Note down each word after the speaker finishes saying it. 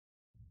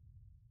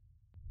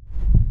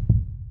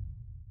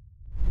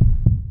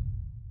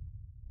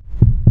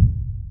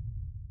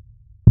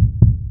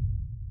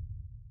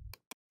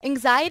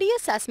Anxiety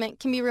assessment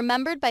can be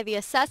remembered by the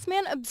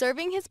assessman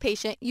observing his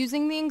patient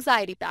using the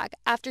anxiety bag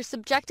after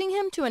subjecting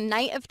him to a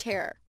night of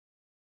terror.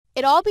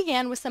 It all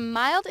began with some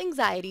mild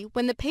anxiety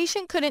when the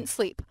patient couldn't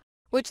sleep,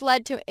 which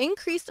led to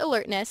increased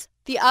alertness,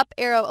 the up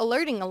arrow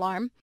alerting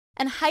alarm,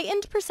 and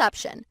heightened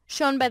perception,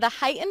 shown by the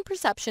heightened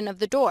perception of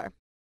the door.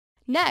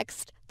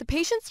 Next, the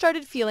patient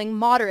started feeling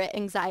moderate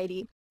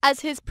anxiety as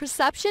his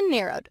perception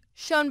narrowed,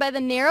 shown by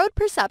the narrowed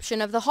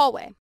perception of the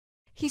hallway.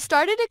 He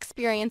started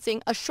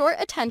experiencing a short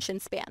attention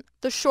span,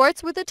 the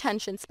shorts with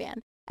attention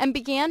span, and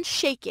began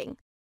shaking.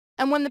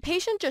 And when the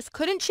patient just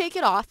couldn't shake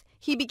it off,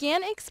 he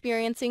began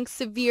experiencing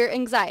severe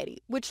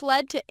anxiety, which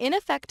led to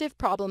ineffective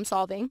problem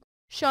solving,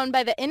 shown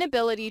by the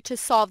inability to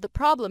solve the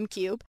problem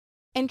cube,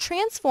 and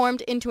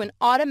transformed into an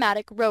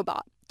automatic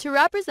robot to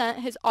represent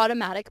his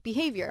automatic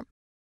behavior.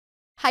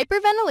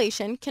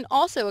 Hyperventilation can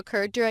also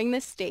occur during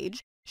this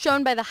stage,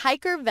 shown by the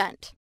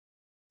hypervent.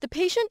 The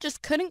patient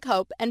just couldn't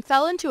cope and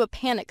fell into a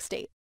panic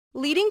state,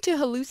 leading to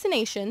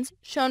hallucinations,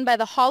 shown by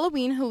the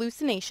Halloween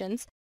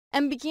hallucinations,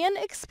 and began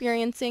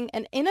experiencing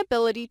an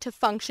inability to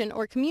function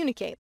or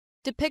communicate,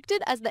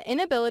 depicted as the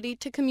inability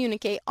to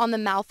communicate on the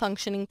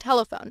malfunctioning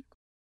telephone.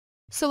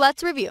 So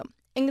let's review.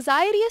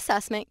 Anxiety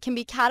assessment can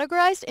be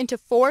categorized into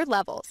 4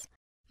 levels.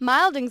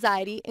 Mild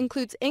anxiety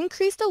includes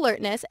increased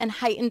alertness and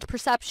heightened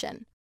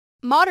perception.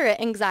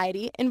 Moderate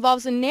anxiety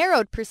involves a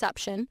narrowed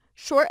perception,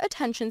 short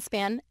attention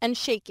span, and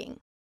shaking.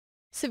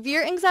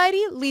 Severe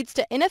anxiety leads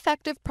to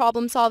ineffective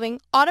problem-solving,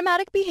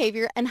 automatic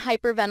behavior, and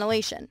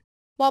hyperventilation,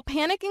 while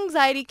panic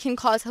anxiety can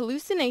cause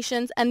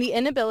hallucinations and the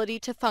inability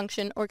to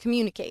function or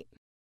communicate.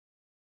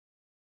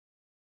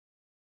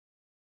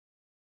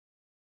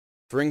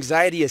 For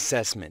anxiety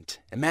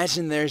assessment,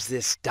 imagine there's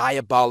this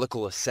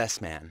diabolical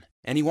assessman,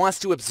 and he wants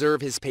to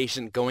observe his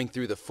patient going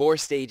through the 4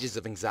 stages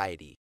of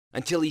anxiety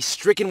until he's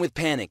stricken with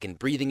panic and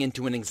breathing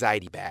into an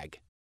anxiety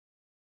bag.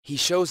 He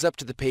shows up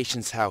to the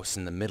patient's house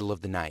in the middle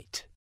of the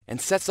night and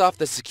sets off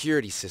the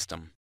security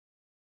system.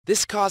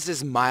 This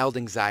causes mild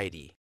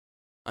anxiety.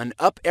 An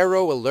up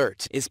arrow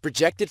alert is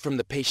projected from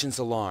the patient's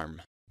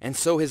alarm, and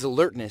so his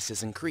alertness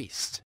is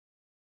increased.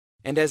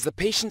 And as the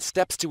patient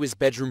steps to his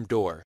bedroom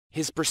door,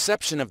 his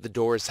perception of the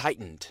door is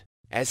heightened,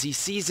 as he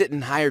sees it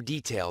in higher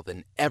detail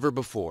than ever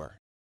before.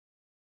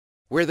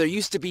 Where there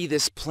used to be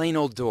this plain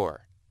old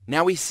door,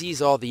 now he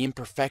sees all the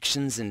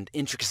imperfections and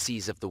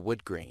intricacies of the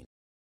wood grain.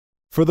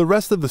 For the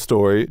rest of the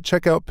story,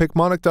 check out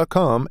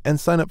Picmonic.com and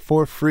sign up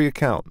for a free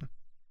account.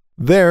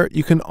 There,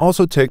 you can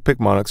also take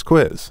Picmonic's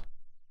quiz.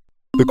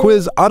 The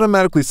quiz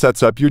automatically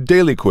sets up your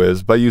daily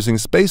quiz by using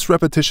spaced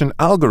repetition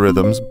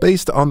algorithms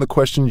based on the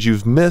questions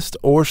you've missed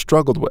or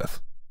struggled with,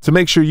 to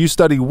make sure you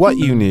study what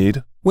you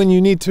need when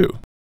you need to.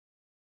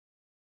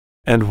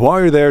 And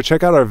while you're there,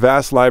 check out our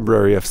vast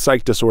library of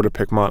psych disorder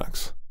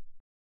Picmonics.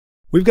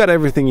 We've got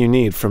everything you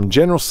need, from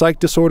general psych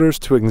disorders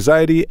to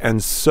anxiety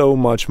and so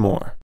much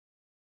more.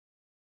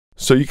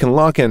 So you can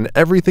lock in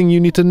everything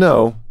you need to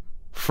know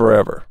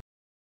forever.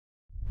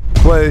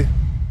 Play,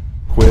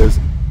 quiz,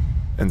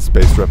 and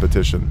spaced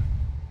repetition.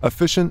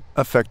 Efficient,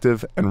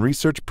 effective, and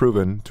research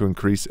proven to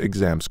increase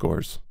exam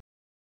scores.